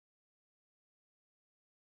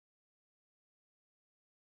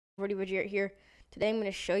Vijay here. Today I'm going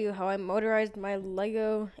to show you how I motorized my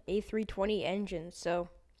Lego A320 engine. So,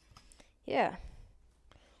 yeah,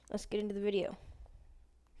 let's get into the video.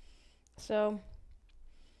 So,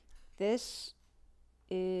 this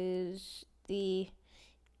is the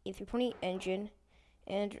A320 engine,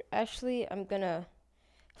 and actually I'm going to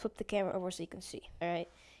flip the camera over so you can see. Alright,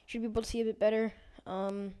 should be able to see a bit better.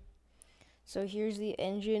 So here's the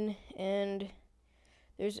engine, and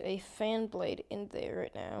there's a fan blade in there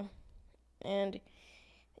right now. And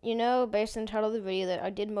you know, based on the title of the video, that I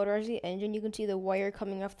did motorize the engine. You can see the wire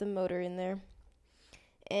coming off the motor in there.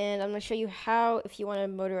 And I'm going to show you how, if you want to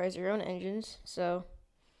motorize your own engines. So,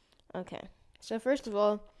 okay. So first of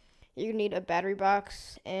all, you're going to need a battery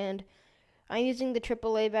box. And I'm using the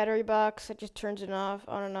AAA battery box. That just turns it on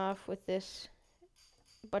and off with this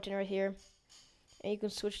button right here. And you can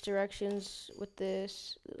switch directions with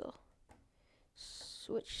this little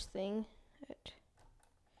switch thing right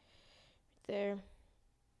there.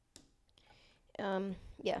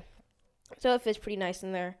 Yeah, so it fits pretty nice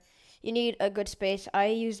in there. You need a good space. I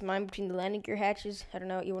use mine between the landing gear hatches. I don't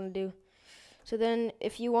know what you want to do. So then,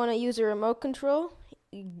 if you want to use a remote control,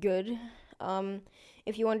 good.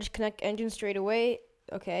 If you want to just connect engine straight away,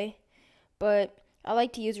 okay. But I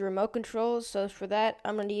like to use a remote control, so for that,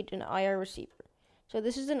 I'm going to need an IR receiver. So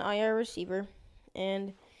this is an IR receiver,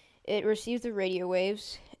 and it receives the radio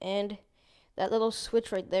waves, and that little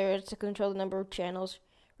switch right there is to control the number of channels.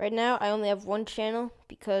 Right now, I only have one channel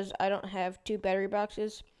because I don't have two battery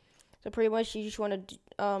boxes. So pretty much you just want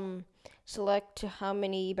to select how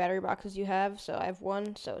many battery boxes you have. So I have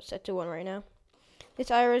one, so it's set to one right now. This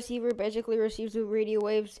IR receiver basically receives the radio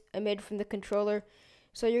waves emitted from the controller.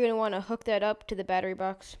 So you're going to want to hook that up to the battery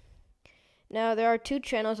box. Now there are two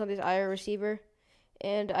channels on this IR receiver,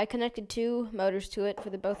 and I connected two motors to it for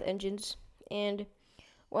both engines. And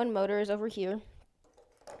one motor is over here.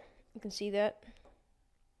 You can see that.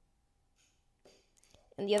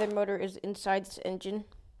 And the other motor is inside this engine.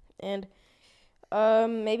 And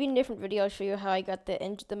maybe in a different video I'll show you how I got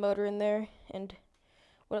the motor in there and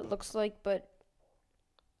what it looks like, but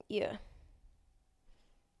yeah,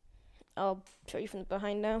 I'll show you from the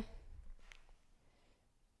behind now.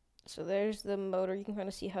 So there's the motor. You can kind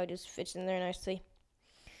of see how it just fits in there nicely.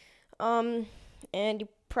 And you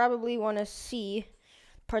probably want to see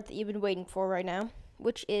the part that you've been waiting for right now,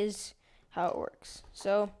 which is how it works.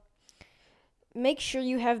 So make sure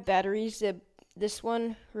you have batteries. This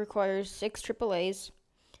one requires 6 AAAs,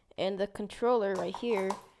 and the controller right here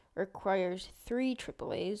requires 3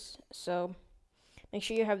 AAAs. So make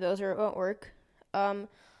sure you have those or it won't work.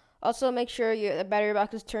 Also make sure the battery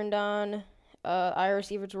box is turned on, IR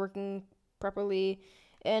receiver is working properly,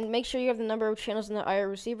 and make sure you have the number of channels in the IR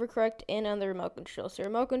receiver correct and on the remote control. So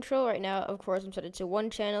remote control right now, of course, I'm set it to 1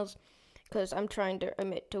 channels because I'm trying to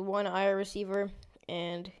emit to 1 IR receiver,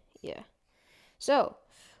 and yeah. So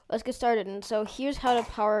let's get started. And so here's how to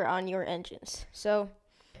power on your engines. So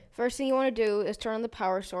first thing you want to do is turn on the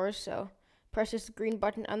power source. So press this green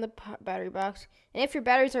button on the battery box. And if your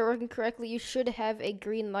batteries are working correctly, you should have a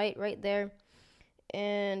green light right there.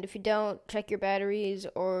 And if you don't, check your batteries,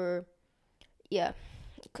 or yeah,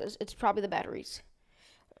 because it's probably the batteries.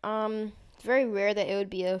 It's very rare that it would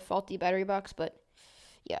be a faulty battery box, but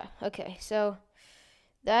yeah, okay. So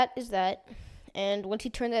that is that. And once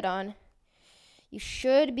you turn that on, you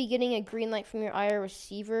should be getting a green light from your IR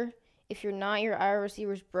receiver. If you're not, your IR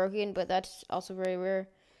receiver is broken, but that's also very rare.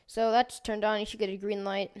 So that's turned on. You should get a green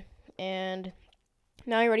light. And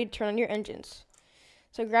now you're ready to turn on your engines.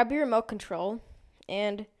 So grab your remote control.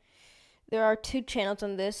 And there are 2 channels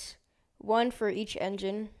on this. One for each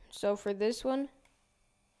engine. So for this one,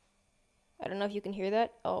 I don't know if you can hear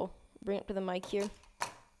that. I'll bring it to the mic here.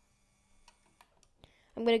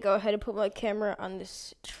 I'm going to go ahead and put my camera on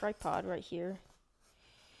this tripod right here.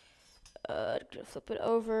 Flip it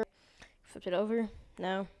over.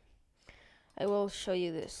 Now I will show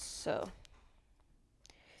you this. So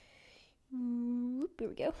here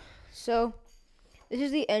we go. So this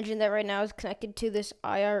is the engine that right now is connected to this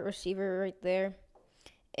IR receiver right there,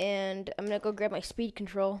 and I'm gonna go grab my speed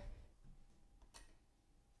control.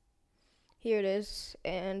 Here it is,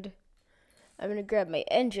 and I'm gonna grab my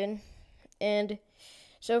engine. And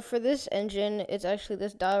so for this engine, it's actually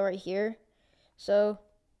this dial right here. So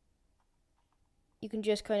you can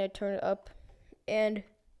just kind of turn it up, and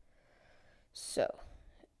so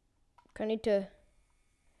kind of need to,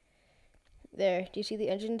 there, do you see the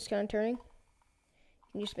engine? It's kind of turning.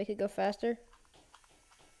 You can just make it go faster.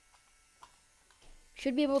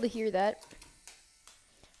 Should be able to hear that.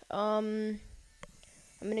 I'm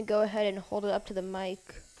gonna go ahead and hold it up to the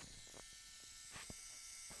mic.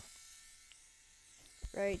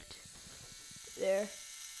 right there.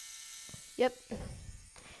 Yep,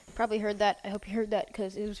 probably heard that. I hope you heard that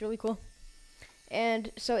because it was really cool.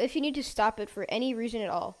 And so if you need to stop it for any reason at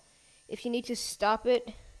all, if you need to stop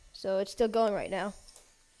it, so it's still going right now,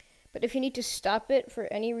 but if you need to stop it for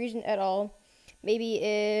any reason at all, maybe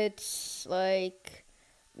it's like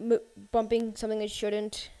bumping something it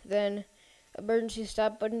shouldn't, then emergency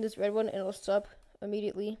stop button, this red one, and it'll stop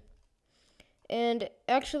immediately. And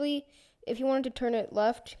actually, if you wanted to turn it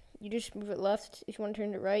left, you just move it left. If you want to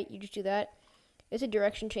turn it right, you just do that. It's a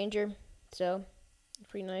direction changer, so it's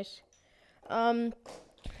pretty nice.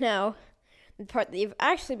 Now, the part that you've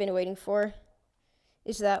actually been waiting for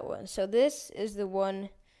is that one. So this is the one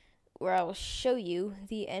where I will show you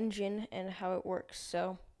the engine and how it works.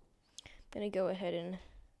 So I'm going to go ahead and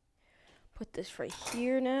put this right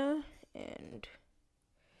here now and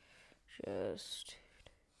just...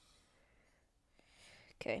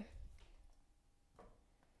 Okay.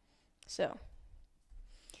 So,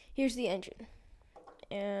 here's the engine.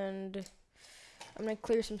 And I'm going to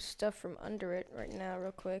clear some stuff from under it right now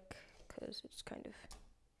real quick, because it's kind of...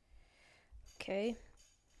 Okay.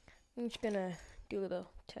 I'm just going to do a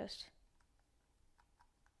little test.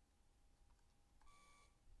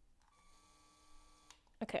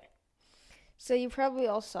 Okay. So you probably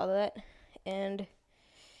all saw that, and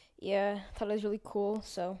yeah, thought it was really cool.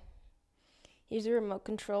 So here's the remote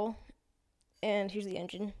control, and here's the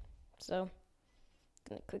engine. So I'm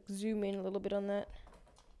gonna quick zoom in a little bit on that,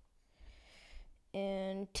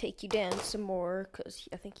 and take you down some more, because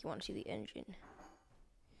I think you want to see the engine.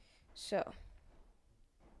 So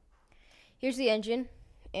here's the engine,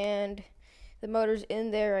 and the motor's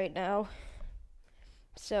in there right now.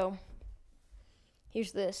 So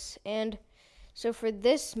here's this, and so for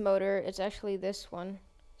this motor, it's actually this one.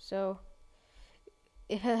 So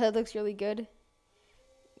it looks really good.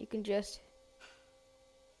 You can just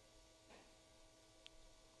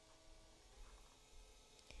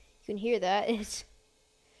hear that. It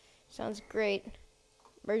sounds great.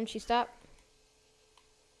 Emergency stop.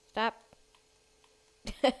 Stop.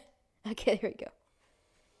 Okay, there we go.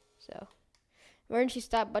 So emergency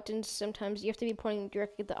stop buttons, sometimes you have to be pointing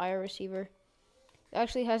directly at the IR receiver. It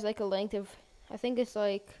actually has like a length of, I think it's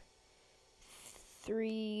like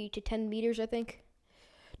 3 to 10 meters, I think.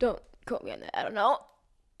 Don't quote me on that, I don't know.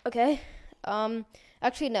 Okay.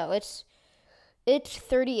 Actually no, it's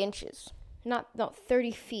 30 inches. Not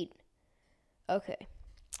 30 feet. Okay.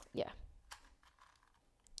 Yeah.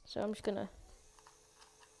 So I'm just gonna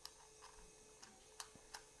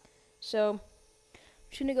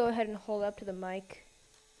go ahead and hold up to the mic.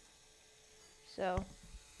 So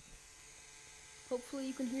hopefully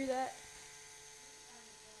you can hear that.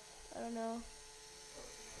 I don't know.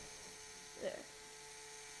 There.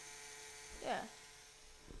 Yeah.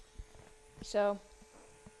 So,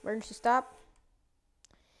 emergency stop.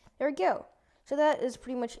 There we go. So that is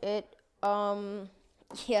pretty much it.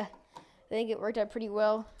 Yeah, I think it worked out pretty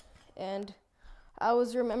well. And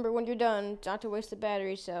always remember when you're done not to waste the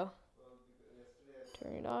battery, so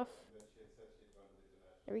turn it off.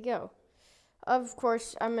 There we go. Of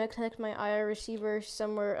course, I'm going to connect my IR receiver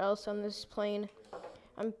somewhere else on this plane.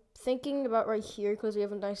 I'm thinking about right here because we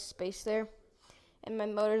have a nice space there. And my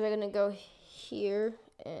motors are going to go here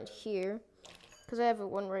and here, because I have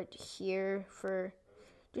one right here for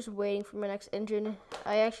just waiting for my next engine.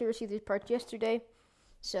 I actually received these parts yesterday,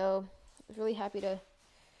 so I was really happy to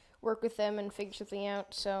work with them and figure something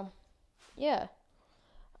out. So, yeah.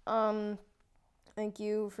 Thank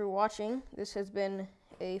you for watching. This has been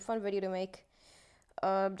a fun video to make.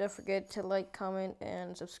 Don't forget to like, comment,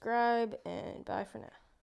 and subscribe, and bye for now.